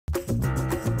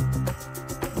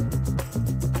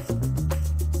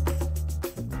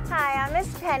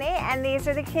Penny, and these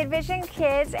are the KidVision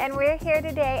Kids, and we're here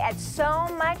today at So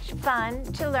Much Fun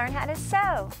to learn how to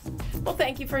sew. Well,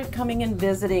 thank you for coming and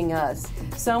visiting us.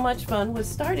 So Much Fun was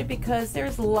started because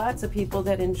there's lots of people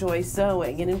that enjoy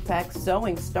sewing, and in fact,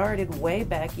 sewing started way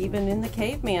back even in the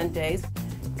caveman days.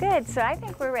 Good, so I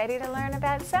think we're ready to learn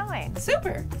about sewing.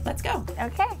 Super, let's go.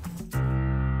 Okay.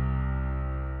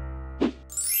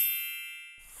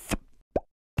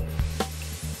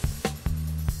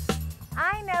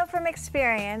 I know from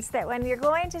experience that when you're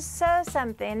going to sew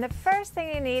something, the first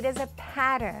thing you need is a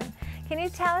pattern. Can you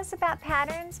tell us about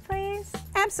patterns, please?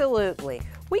 Absolutely.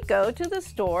 We go to the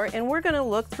store and we're going to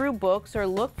look through books or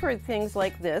look for things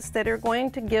like this that are going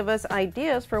to give us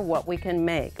ideas for what we can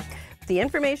make. The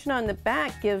information on the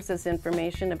back gives us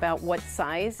information about what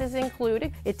size is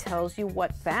included. It tells you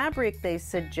what fabric they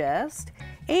suggest,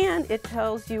 and it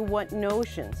tells you what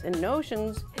notions. And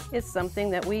notions is something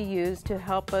that we use to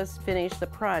help us finish the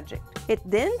project. It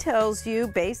then tells you,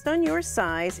 based on your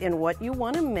size and what you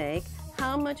want to make,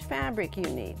 how much fabric you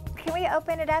need. Can we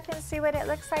open it up and see what it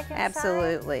looks like inside?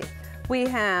 Absolutely. We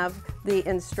have the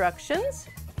instructions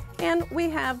and we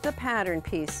have the pattern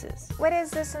pieces. What is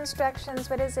this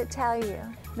instructions? What does it tell you?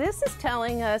 This is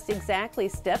telling us exactly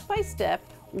step by step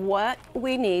what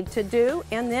we need to do,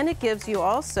 and then it gives you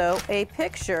also a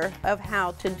picture of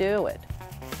how to do it.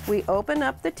 We open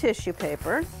up the tissue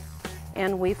paper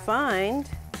and we find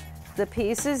the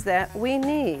pieces that we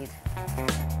need.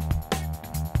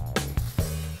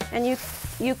 And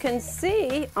you can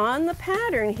see on the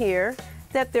pattern here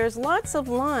that there's lots of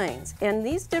lines, and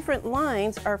these different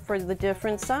lines are for the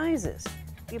different sizes.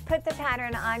 You put the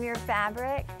pattern on your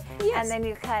fabric, yes, and then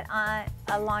you cut on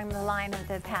along the line of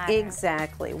the pattern.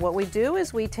 Exactly. What we do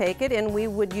is we take it and we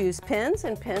would use pins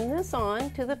and pin this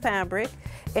on to the fabric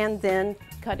and then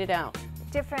cut it out.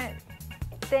 Different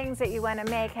things that you want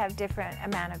to make have different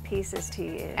amount of pieces to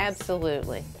use.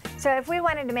 Absolutely. So if we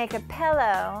wanted to make a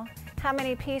pillow, how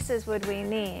many pieces would we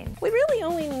need? We really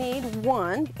only need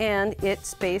one, and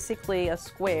it's basically a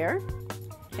square.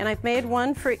 And I've made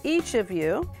one for each of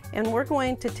you, and we're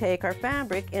going to take our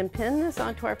fabric and pin this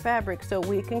onto our fabric so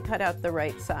we can cut out the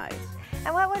right size.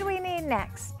 And what would we need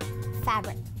next?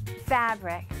 Fabric.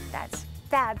 Fabric. That's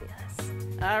fabulous.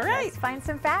 All right. Let's find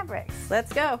some fabrics.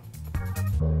 Let's go.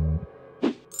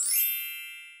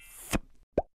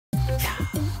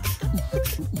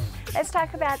 Let's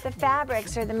talk about the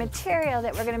fabrics or the material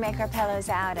that we're going to make our pillows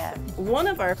out of. One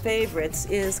of our favorites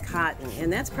is cotton,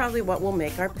 and that's probably what we'll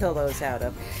make our pillows out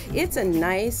of. It's a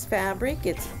nice fabric.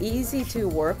 It's easy to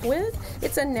work with.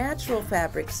 It's a natural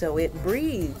fabric, so it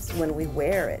breathes when we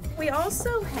wear it. We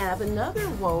also have another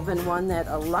woven one that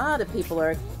a lot of people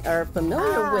are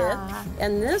familiar with,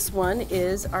 and this one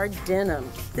is our denim.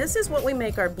 This is what we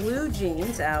make our blue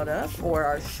jeans out of, or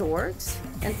our shorts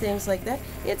and things like that.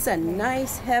 It's a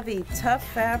nice, heavy, tough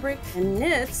fabric, and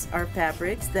knits are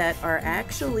fabrics that are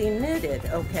actually knitted,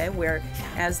 okay,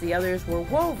 whereas the others were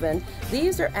woven.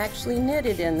 These are actually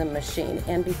knitted in the machine,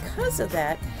 and because of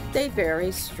that, they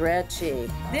very stretchy.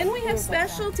 Then we have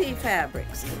specialty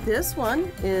fabrics. This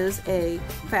one is a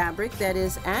fabric that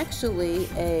is actually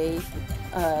a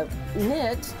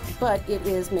knit, but it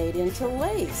is made into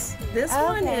lace. This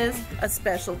one is a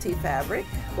specialty fabric.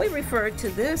 We refer to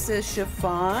this as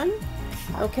chiffon.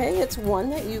 Okay, it's one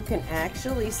that you can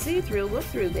actually see through, look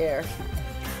through there.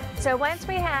 So once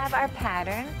we have our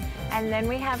pattern and then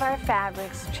we have our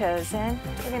fabrics chosen,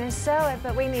 we're going to sew it,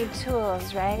 but we need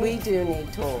tools, right? We do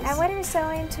need tools. And what are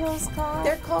sewing tools called?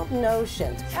 They're called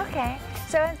notions. Okay,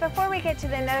 so before we get to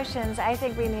the notions, I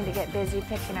think we need to get busy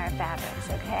picking our fabrics,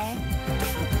 okay?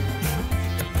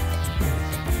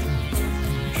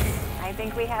 I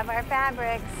think we have our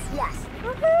fabrics. Yes.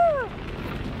 Woohoo!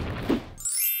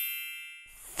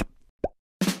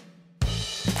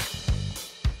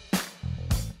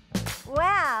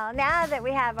 Well, now that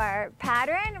we have our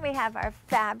pattern, we have our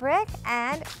fabric,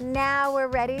 and now we're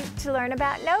ready to learn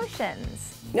about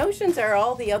notions. Notions are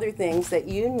all the other things that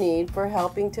you need for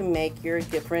helping to make your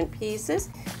different pieces.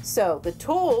 So the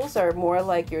tools are more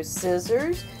like your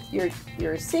scissors,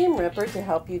 your seam ripper to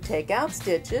help you take out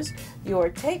stitches, your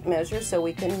tape measure so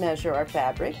we can measure our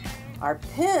fabric, our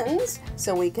pins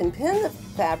so we can pin the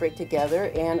fabric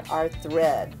together, and our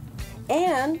thread.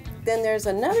 And then there's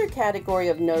another category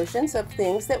of notions of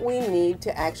things that we need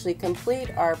to actually complete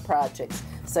our projects,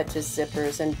 such as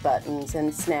zippers and buttons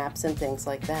and snaps and things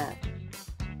like that.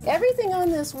 Everything on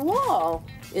this wall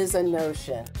is a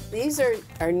notion. These are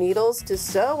our needles to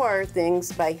sew our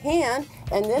things by hand,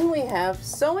 and then we have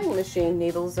sewing machine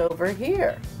needles over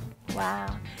here.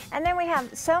 Wow. And then we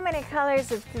have so many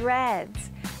colors of threads.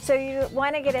 So So you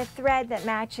want to get a thread that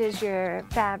matches your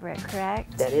fabric,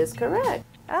 correct? That is correct.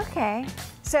 Okay.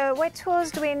 So what tools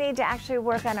do we need to actually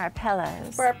work on our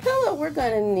pillows? For our pillow, we're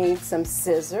going to need some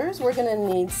scissors, we're going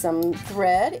to need some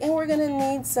thread, and we're going to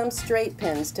need some straight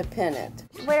pins to pin it.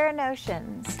 What are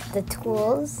notions? The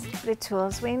tools. The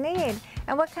tools we need.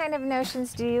 And what kind of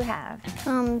notions do you have?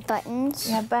 Buttons.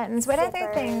 You have buttons. What other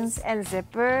Zippers. things? And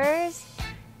zippers.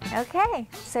 Okay.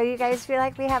 So you guys feel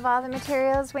like we have all the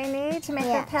materials we need to make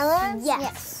our pillows?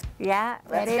 Yes. Yeah.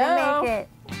 Let's Ready go. to make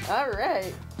it. All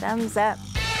right. Thumbs up.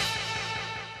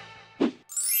 Well,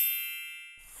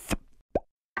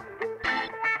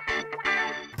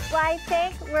 I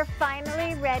think we're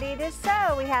finally ready to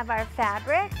sew. We have our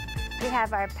fabric, we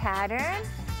have our pattern,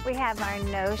 we have our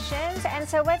notions, and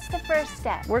so what's the first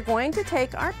step? We're going to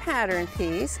take our pattern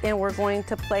piece and we're going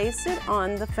to place it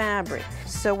on the fabric.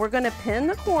 So we're going to pin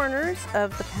the corners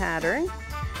of the pattern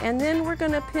and then we're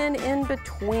going to pin in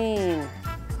between.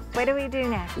 What do we do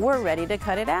next? We're ready to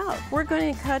cut it out. We're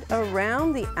going to cut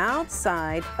around the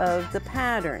outside of the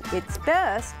pattern. It's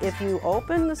best if you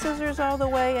open the scissors all the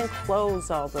way and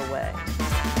close all the way.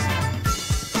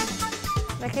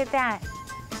 Look at that.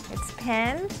 It's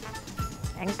pinned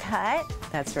and cut.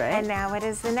 That's right. And now what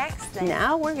is the next thing?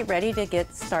 Now we're ready to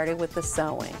get started with the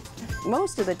sewing.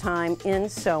 Most of the time in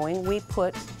sewing, we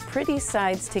put pretty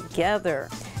sides together.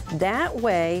 That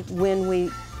way, when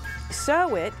we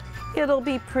sew it, it'll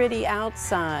be pretty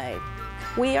outside.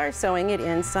 We are sewing it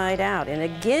inside out. And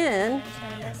again,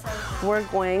 we're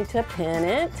going to pin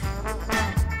it.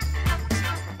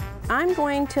 I'm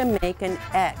going to make an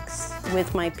X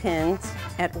with my pins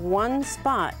at one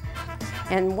spot.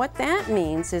 And what that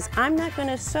means is I'm not going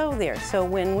to sew there. So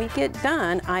when we get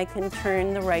done, I can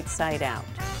turn the right side out.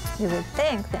 You would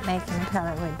think that making a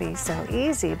pillow would be so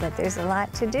easy, but there's a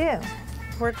lot to do.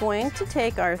 We're going to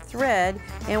take our thread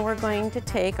and we're going to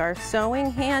take our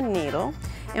sewing hand needle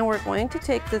and we're going to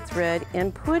take the thread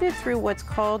and put it through what's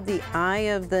called the eye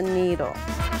of the needle.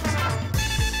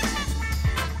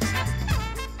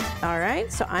 All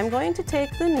right, so I'm going to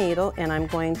take the needle and I'm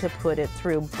going to put it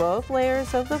through both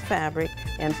layers of the fabric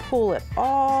and pull it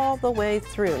all the way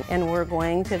through. And we're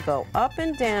going to go up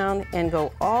and down and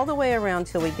go all the way around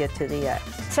till we get to the X.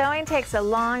 Sewing takes a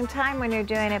long time when you're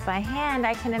doing it by hand.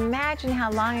 I can imagine how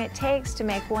long it takes to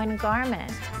make one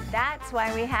garment. That's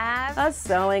why we have a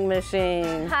sewing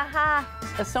machine. Ha-ha.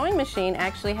 A sewing machine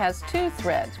actually has two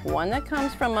threads, one that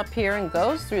comes from up here and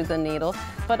goes through the needle,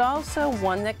 but also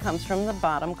one that comes from the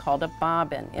bottom called a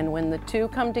bobbin. And when the two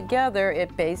come together,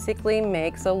 it basically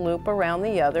makes a loop around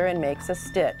the other and makes a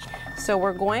stitch. So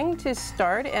we're going to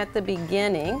start at the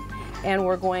beginning and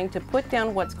we're going to put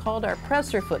down what's called our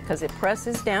presser foot because it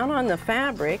presses down on the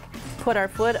fabric, put our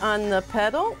foot on the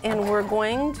pedal, and we're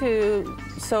going to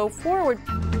sew forward.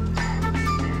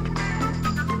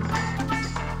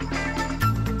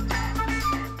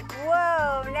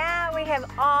 We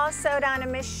have all sewed on a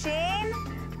machine.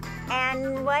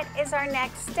 And what is our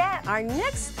next step? Our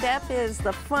next step is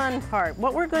the fun part.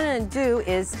 What we're going to do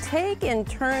is take and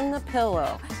turn the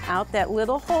pillow out that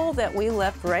little hole that we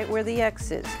left right where the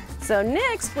X is. So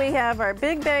next we have our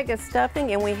big bag of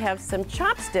stuffing and we have some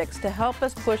chopsticks to help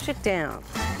us push it down.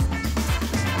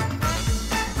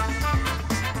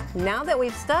 Now that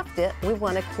we've stuffed it, we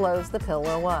want to close the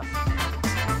pillow up.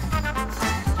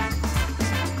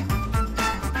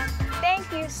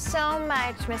 Thank you so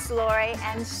much, Miss Lori,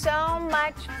 and so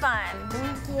much fun.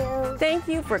 Thank you. Thank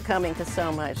you for coming to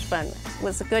So Much Fun. It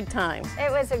was a good time.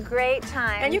 It was a great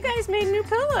time. And you guys made new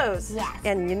pillows. Yes.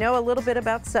 And you know a little bit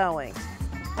about sewing.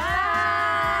 Bye.